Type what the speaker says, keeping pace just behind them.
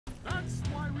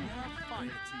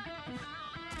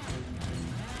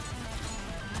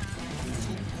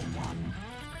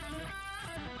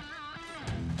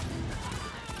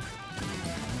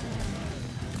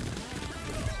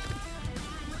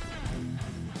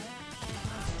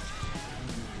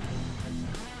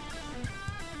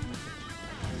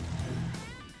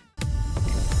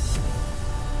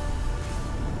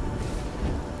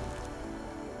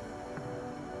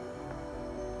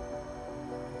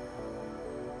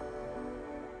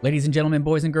Ladies and gentlemen,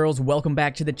 boys and girls, welcome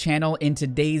back to the channel. In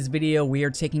today's video, we are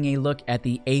taking a look at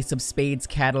the Ace of Spades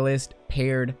Catalyst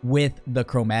paired with the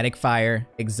Chromatic Fire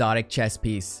exotic chess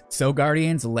piece. So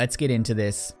Guardians, let's get into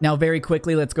this. Now very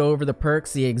quickly, let's go over the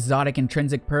perks. The exotic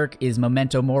intrinsic perk is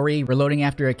Memento Mori. Reloading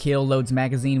after a kill loads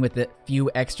magazine with a few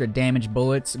extra damage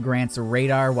bullets, grants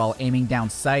radar while aiming down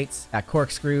sights.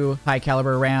 Corkscrew, high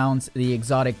caliber rounds. The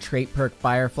exotic trait perk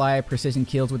Firefly. Precision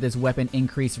kills with this weapon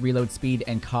increase reload speed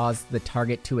and cause the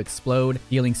target to explode,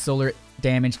 dealing solar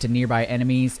damage to nearby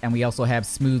enemies. And we also have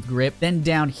Smooth Grip. Then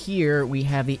down here we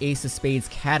have the Ace of Spades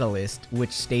Catalyst, which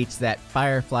states that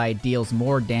Firefly deals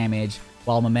more damage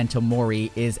while Memento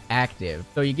Mori is active.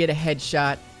 So you get a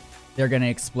headshot, they're gonna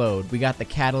explode. We got the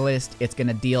Catalyst, it's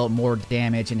gonna deal more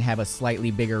damage and have a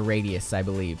slightly bigger radius, I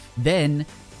believe. Then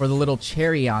for the little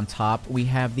cherry on top, we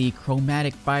have the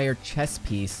Chromatic Fire chess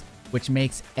piece, which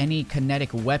makes any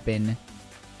kinetic weapon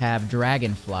have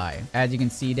Dragonfly. As you can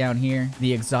see down here,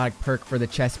 the exotic perk for the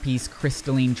chess piece,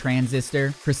 Crystalline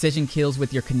Transistor. Precision kills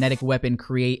with your kinetic weapon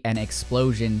create an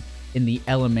explosion in the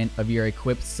element of your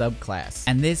equipped subclass.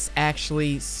 And this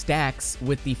actually stacks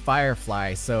with the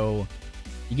Firefly, so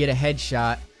you get a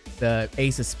headshot, the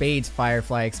Ace of Spades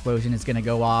Firefly explosion is gonna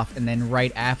go off, and then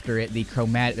right after it, the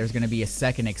Chromatic, there's gonna be a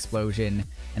second explosion,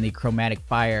 and the Chromatic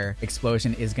Fire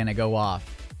explosion is gonna go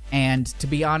off. And to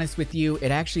be honest with you,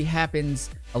 it actually happens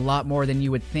a lot more than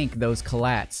you would think, those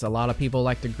collats. A lot of people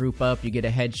like to group up, you get a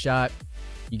headshot,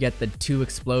 you get the two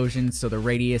explosions, so the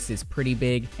radius is pretty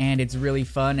big, and it's really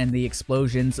fun, and the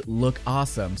explosions look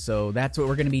awesome. So that's what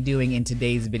we're going to be doing in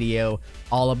today's video,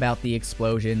 all about the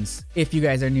explosions. If you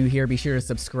guys are new here, be sure to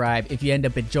subscribe. If you end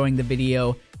up enjoying the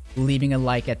video, leaving a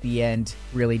like at the end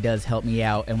really does help me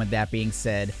out. And with that being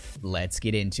said, let's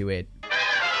get into it.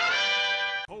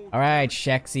 Alright,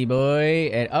 Shexy boy.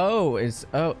 And is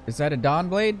that a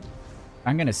Dawnblade?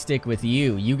 I'm gonna stick with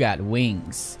you. You got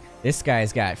wings. This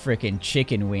guy's got freaking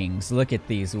chicken wings. Look at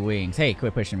these wings. Hey,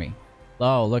 quit pushing me.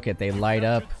 Oh, look at, they light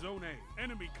up.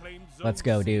 Let's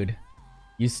go, dude.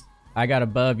 I got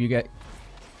above, you got...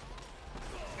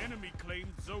 Enemy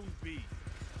claimed Zone B.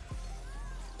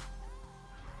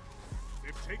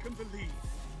 They've taken the lead.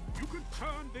 You can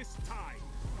turn this tide.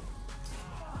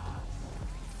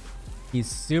 He's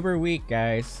super weak,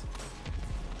 guys.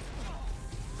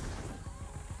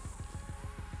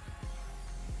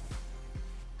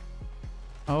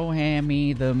 Oh,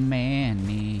 Hammy the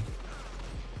Manny.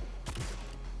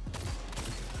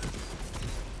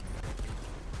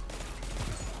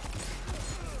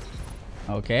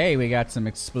 Okay, we got some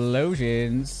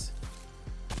explosions.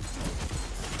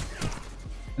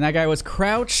 And that guy was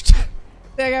crouched.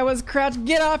 That guy was crouched.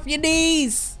 Get off your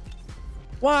knees!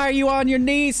 Why are you on your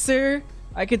knees, sir?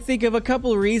 I could think of a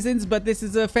couple reasons, but this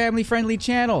is a family-friendly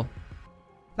channel.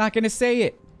 Not gonna say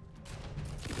it.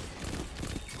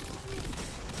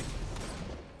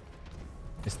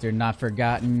 Mr. Not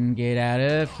Forgotten, get out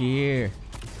of here.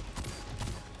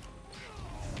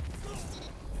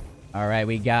 Alright,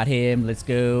 we got him. Let's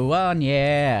go on,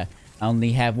 yeah. I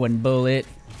only have one bullet.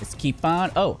 Let's keep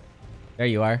on. Oh, there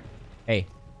you are. Hey,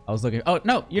 I was looking. Oh,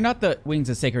 no, you're not the Wings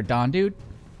of Sacred Dawn, dude.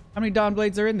 How many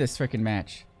Dawnblades are in this freaking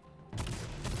match?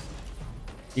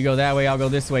 You go that way, I'll go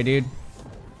this way, dude.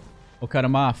 We'll cut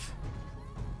them off.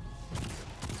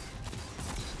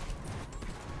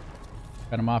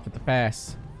 Cut them off at the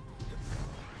pass.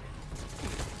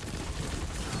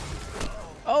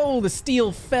 Oh, the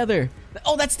steel feather.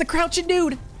 Oh, that's the crouching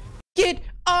dude. Get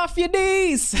off your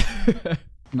knees.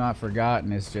 Not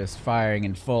Forgotten is just firing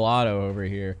in full auto over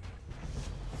here.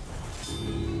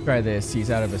 Try this. He's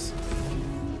out of his...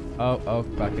 Oh,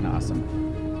 fucking awesome.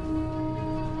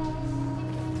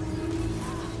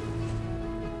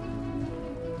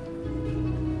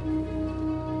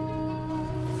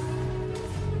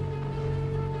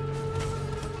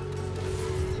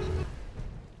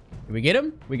 Did we get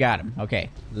him? We got him. Okay,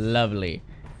 lovely.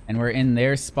 And we're in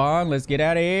their spawn. Let's get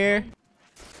out of here.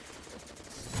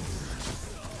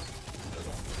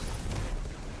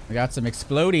 We got some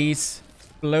explodies.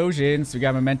 Explosions. We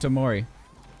got Memento Mori.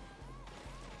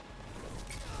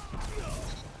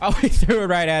 Oh, he threw it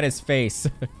right at his face.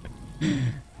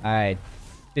 Alright.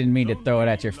 Didn't mean to throw it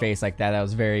at your face like that. That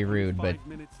was very rude, but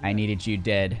I needed you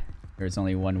dead. There's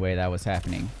only one way that was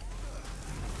happening.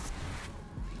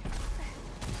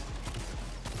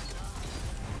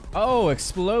 Oh,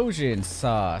 explosion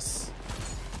sauce.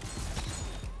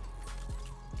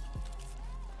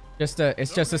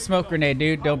 It's just a smoke grenade,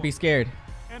 dude. Don't be scared.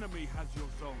 Enemy has your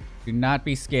zone. Do not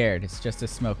be scared. It's just a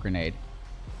smoke grenade.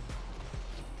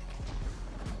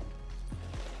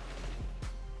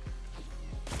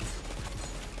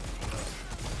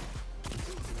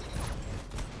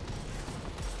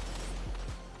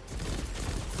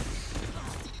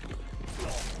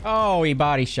 Oh, he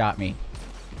body shot me.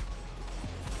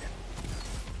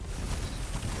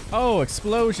 Oh,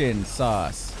 explosion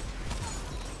sauce.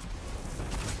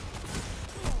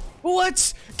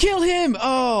 What? Kill him!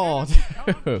 Oh,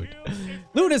 dude.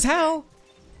 Luna's Howl?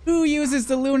 Who uses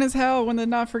the Luna's Howl when the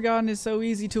Not Forgotten is so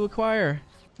easy to acquire?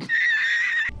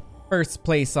 First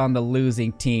place on the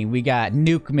losing team, we got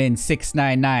Nukeman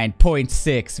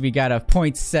 699.6. We got a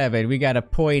 0.7. We got a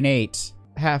 0.8.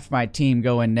 Half my team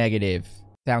going negative.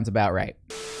 Sounds about right.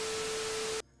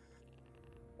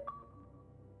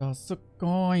 A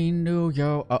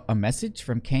message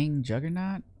from King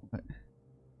Juggernaut? What?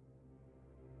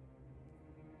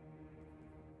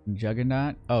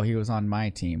 Juggernaut? Oh, he was on my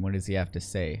team. What does he have to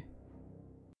say?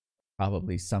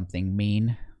 Probably something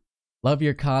mean. Love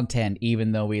your content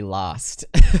even though we lost.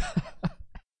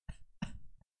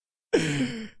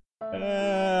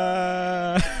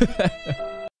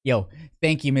 Yo,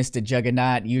 thank you, Mr.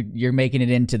 Juggernaut. You're making it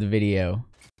into the video.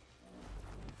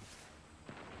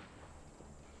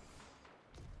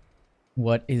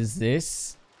 What is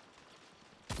this?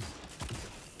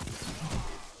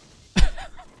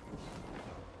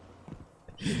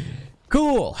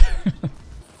 Cool.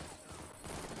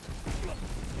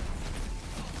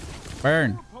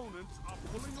 Burn. Opponents are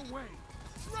pulling away.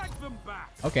 Drag them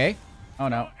back. Okay. Oh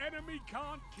no. Your enemy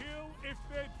can't kill if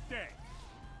they're dead.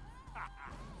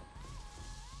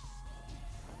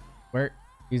 Where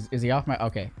is he off my?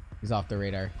 Okay, he's off the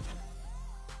radar.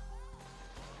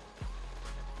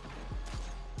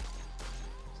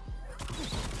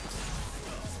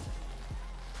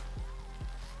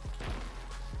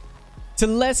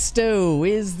 Telesto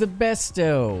is the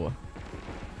besto.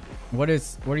 What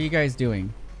are you guys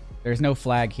doing? There's no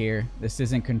flag here. This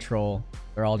isn't control.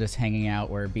 They're all just hanging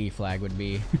out where B flag would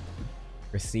be.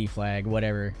 Or C flag,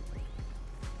 whatever.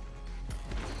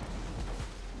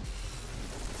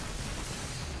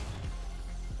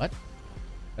 What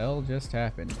the hell just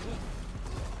happened?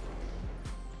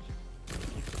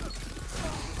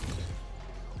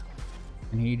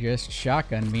 And he just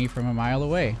shotgunned me from a mile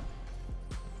away.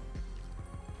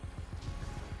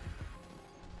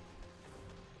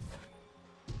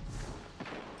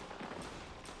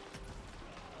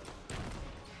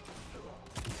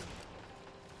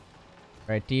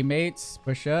 Alright, teammates,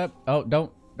 push up. Oh,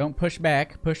 don't push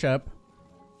back. Push up.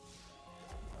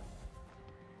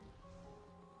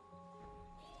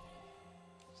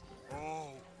 Oh,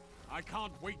 I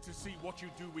can't wait to see what you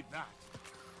do with that.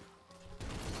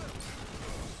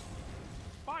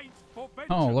 Fight for vengeance.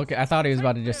 Oh, look, I thought he was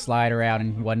about to just slide around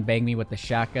and one bang me with the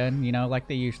shotgun, you know, like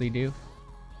they usually do.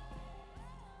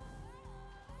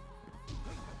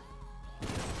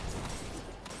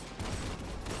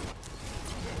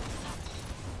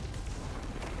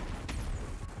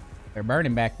 They're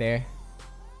burning back there.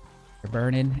 They're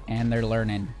burning and they're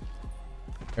learning.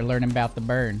 They're learning about the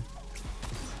burn.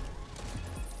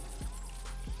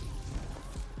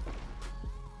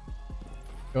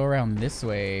 Go around this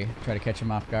way. Try to catch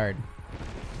them off guard.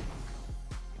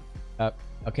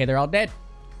 Okay, they're all dead.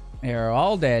 They're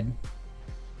all dead.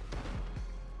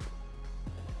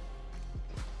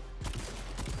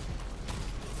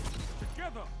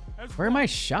 Together as Where are one. my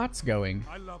shots going?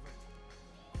 I love it.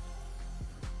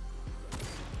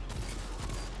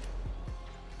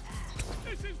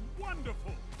 This is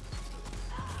wonderful.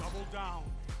 Double down.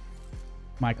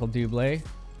 Michael Dublé.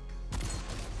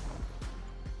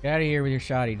 Get out of here with your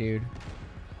shoddy, dude.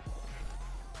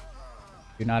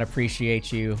 Do not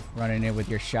appreciate you running in with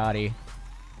your shoddy.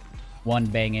 One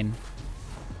banging.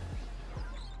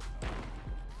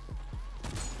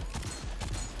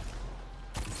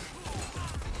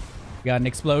 Got an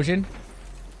explosion.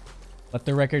 Let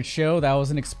the record show that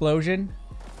was an explosion.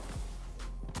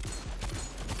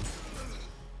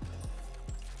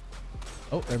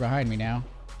 Oh, they're behind me now.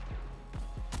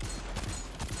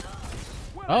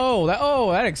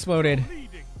 Oh, that exploded.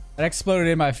 That exploded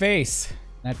in my face.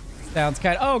 That sounds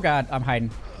kind of, oh god, I'm hiding.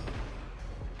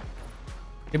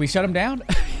 Did we shut him down?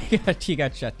 He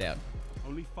got shut down.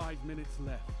 Only 5 minutes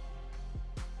left.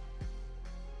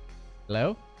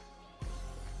 Hello?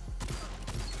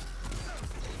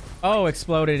 Oh,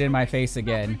 exploded in my face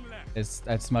again.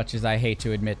 As much as I hate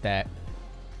to admit that.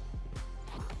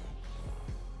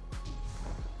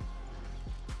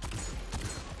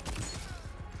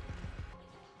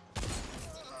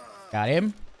 Got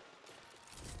him.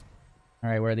 All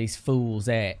right, where are these fools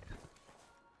at?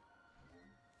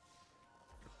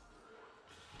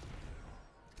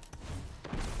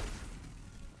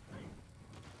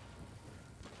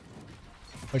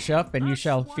 Push up and you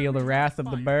shall feel the wrath of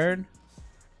the bird.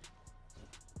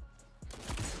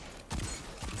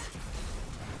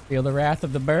 Feel the wrath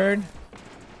of the bird.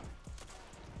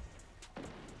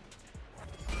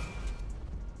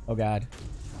 Oh god.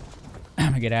 I'm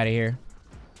gonna get out of here.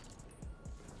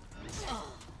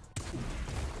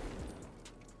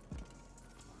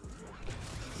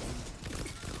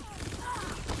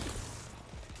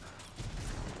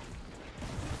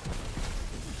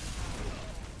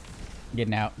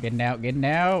 Getting out, getting out, getting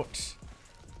out.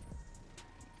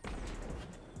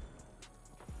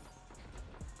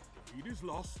 Lead is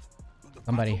lost, but the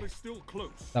Somebody. battle is still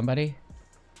close. Somebody.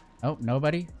 Oh,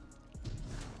 nobody.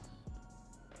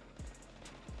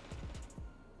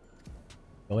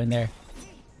 Go in there.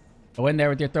 Go in there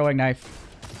with your throwing knife.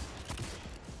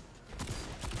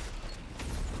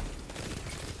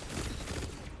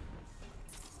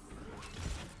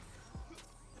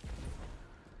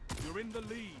 You're in the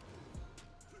lead.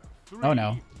 Oh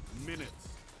no. 3 minutes.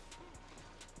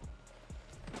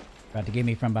 About to get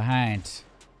me from behind.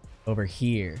 Over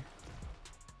here.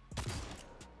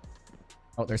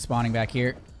 Oh, they're spawning back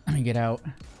here. Let me get out.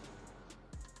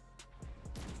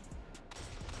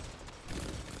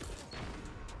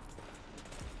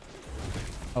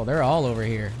 Oh, they're all over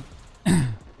here.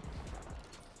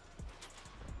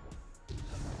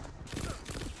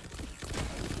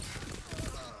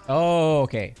 Oh,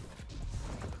 okay.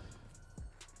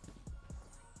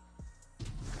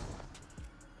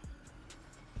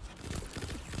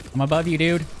 I'm above you,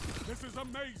 dude. This is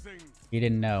amazing. He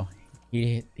didn't know.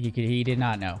 He did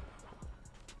not know.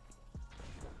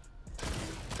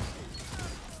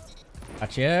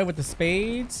 Gotcha with the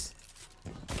spades.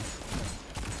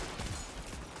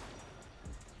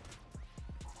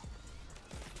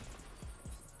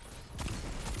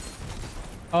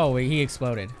 Oh, wait, he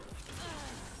exploded.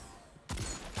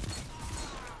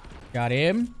 Got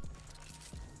him.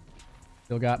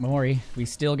 Still got Mori. We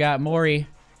still got Mori.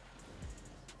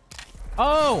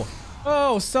 Oh!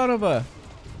 Oh, son of a...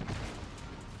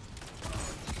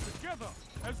 Together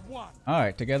as one.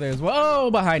 Alright, together as well.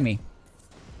 Oh, behind me.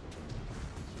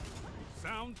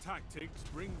 Sound tactics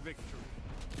bring victory.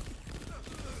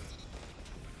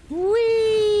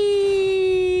 Whee!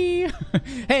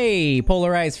 Hey,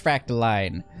 polarized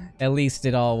fractaline. At least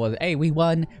it all was. Hey, we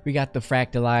won. We got the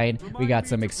fractaline. We got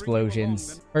some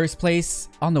explosions. First place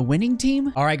on the winning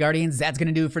team. All right, Guardians, that's going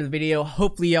to do it for the video.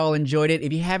 Hopefully y'all enjoyed it.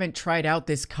 If you haven't tried out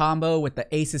this combo with the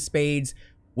Ace of Spades,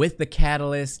 with the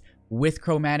Catalyst, with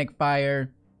Chromatic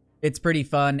Fire, it's pretty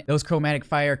fun. Those Chromatic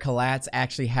Fire collats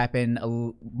actually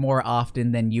happen more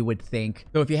often than you would think.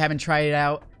 So if you haven't tried it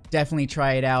out, definitely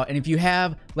try it out. And if you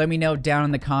have, let me know down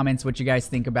in the comments what you guys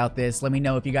think about this. Let me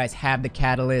know if you guys have the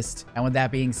Catalyst. And with that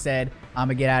being said, I'm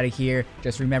gonna get out of here.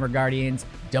 Just remember, Guardians,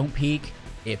 don't peek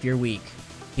if you're weak.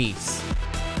 Peace.